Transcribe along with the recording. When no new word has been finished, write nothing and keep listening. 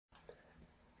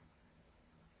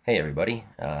Hey everybody,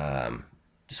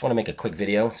 just want to make a quick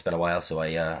video. It's been a while, so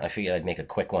I figured I'd make a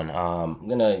quick one. I'm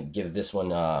gonna give this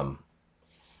one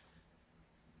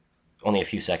only a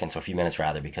few seconds or a few minutes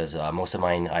rather, because most of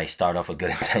mine I start off with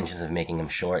good intentions of making them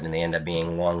short, and they end up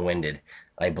being long-winded.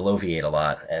 I bloviate a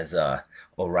lot, as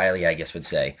O'Reilly, I guess, would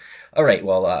say. All right,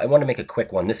 well, I want to make a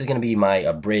quick one. This is going to be my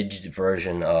abridged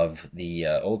version of the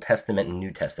Old Testament and New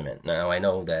Testament. Now, I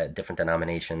know that different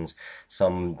denominations,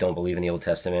 some don't believe in the Old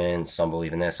Testament, some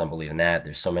believe in this, some believe in that.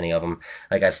 There's so many of them.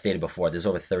 Like I've stated before, there's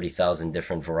over 30,000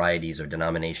 different varieties or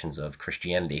denominations of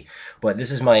Christianity. But this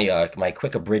is my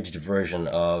quick abridged version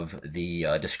of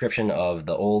the description of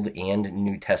the Old and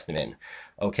New Testament.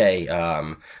 Okay,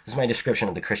 this is my description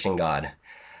of the Christian God.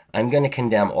 I'm going to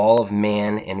condemn all of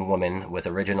man and woman with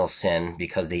original sin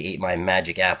because they ate my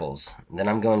magic apples. Then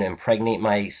I'm going to impregnate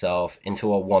myself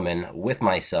into a woman with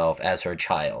myself as her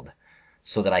child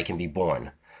so that I can be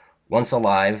born. Once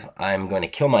alive, I'm going to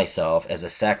kill myself as a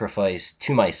sacrifice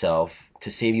to myself to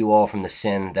save you all from the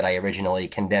sin that I originally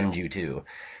condemned you to.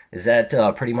 Is that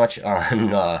pretty much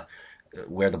on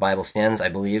where the Bible stands, I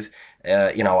believe?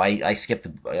 I skipped,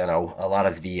 a lot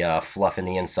of the fluff in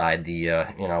the inside, the,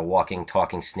 walking,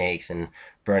 talking snakes and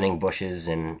burning bushes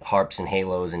and harps and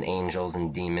halos and angels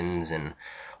and demons and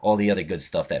all the other good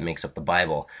stuff that makes up the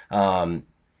Bible. Some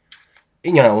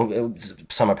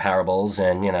are parables,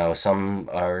 and some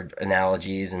are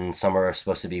analogies, and some are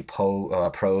supposed to be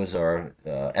prose or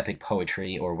epic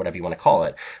poetry or whatever you want to call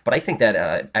it. But I think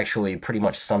that actually pretty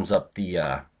much sums up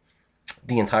the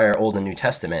entire Old and New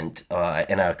Testament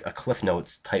in a Cliff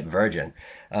Notes type version.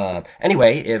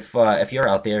 Anyway, if you're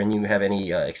out there and you have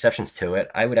any exceptions to it,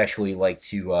 I would actually like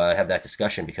to have that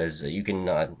discussion, because you can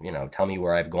tell me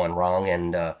where I've gone wrong,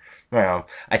 and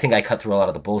I think I cut through a lot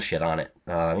of the bullshit on it.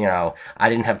 I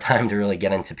didn't have time to really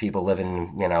get into people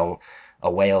living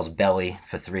a whale's belly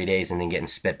for 3 days and then getting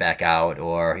spit back out,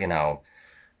 or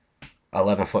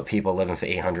 11-foot people living for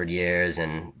 800 years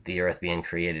and the earth being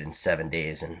created in 7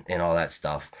 days, and all that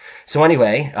stuff. So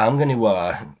anyway, I'm going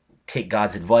to take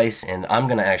God's advice, and I'm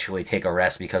going to actually take a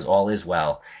rest, because all is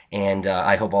well. And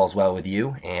I hope all is well with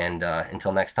you. And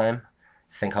until next time,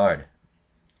 think hard.